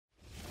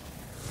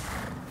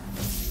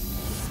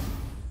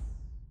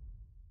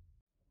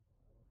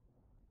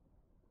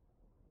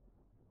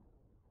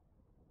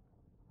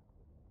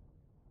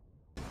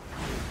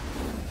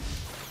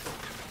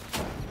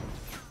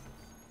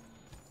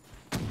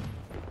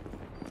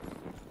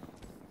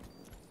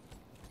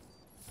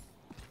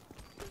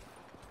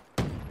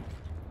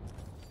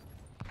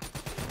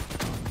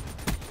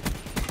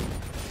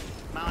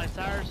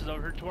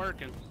her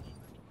twerking.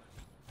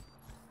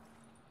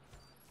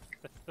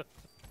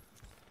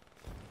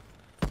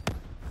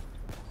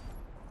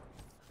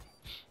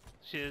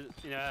 She,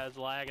 you know, has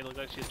lag. It looks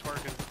like she's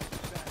twerking.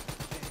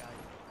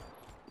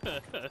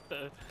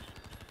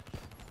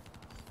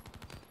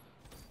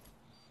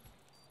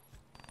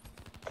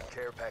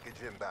 Care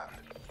package inbound.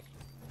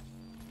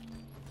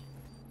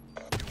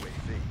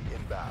 UAV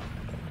inbound.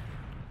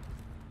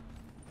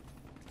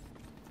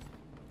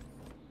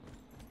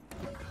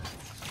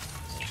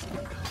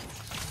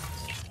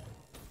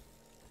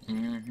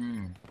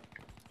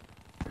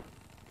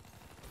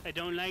 I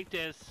don't like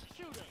this.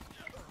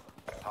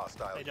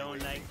 Hostile I don't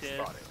UAV like this.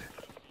 spotted.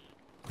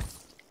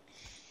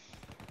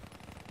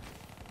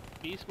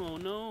 Beast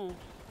mode, no.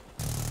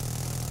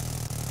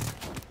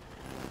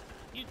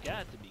 You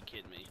got to be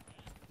kidding me.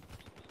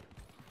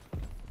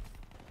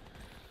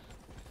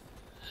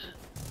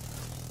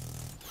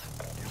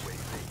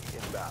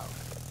 UAV inbound.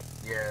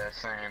 Yeah,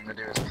 same. The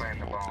dude was playing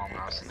the bomb and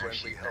I was sitting there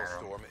Friendly shooting at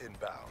him. Hellstorm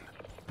inbound.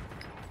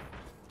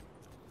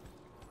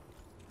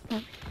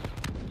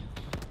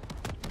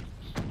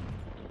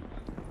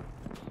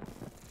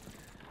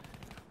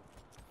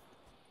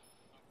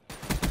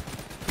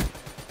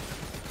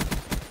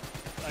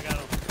 I got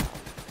him.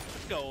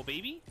 Let's go,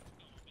 baby.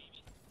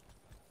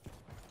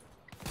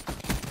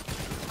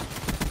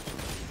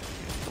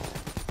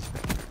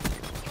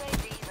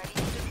 UAV ready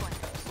to deploy.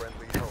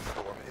 Friendly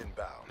Hellstorm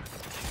inbound.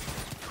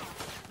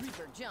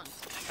 Reaper jumped.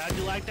 How'd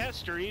you like that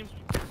stream?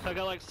 I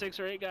got like 6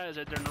 or 8 guys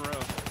out there in a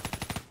row.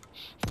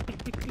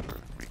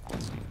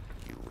 Requesting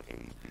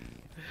UAV.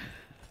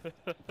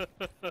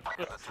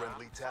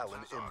 Friendly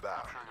Talon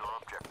inbound.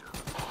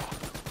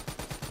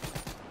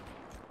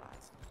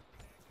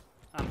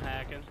 I'm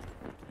hacking.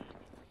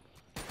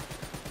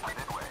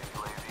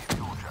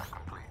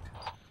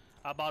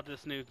 I bought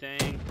this new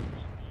thing.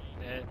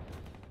 That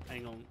I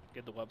ain't gonna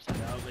get the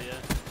website out of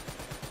yet.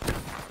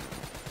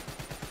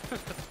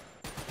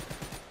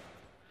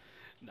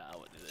 Nah, I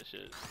wouldn't do that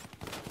shit.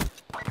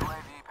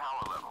 UAV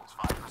power levels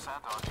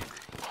 5% RGB.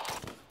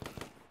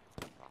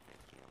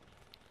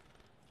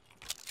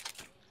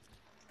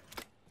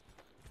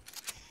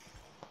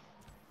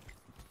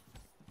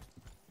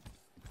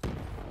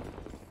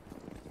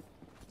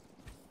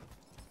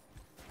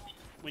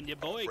 When your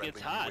boy Friendly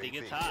gets hot, he UAV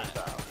gets hot.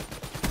 inbound.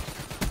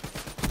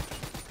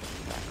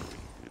 Battery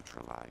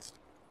neutralized.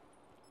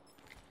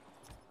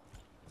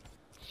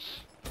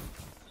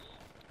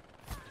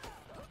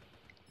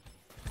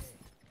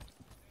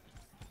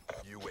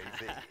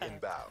 UAV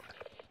inbound.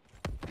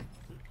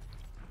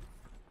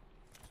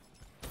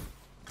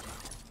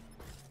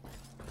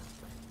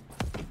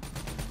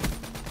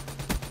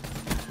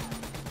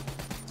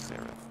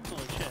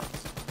 Holy shit.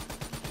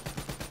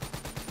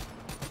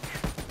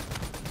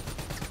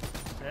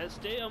 That's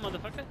still,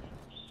 motherfucker.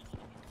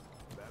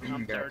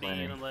 I'm 30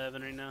 and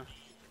 11 right now.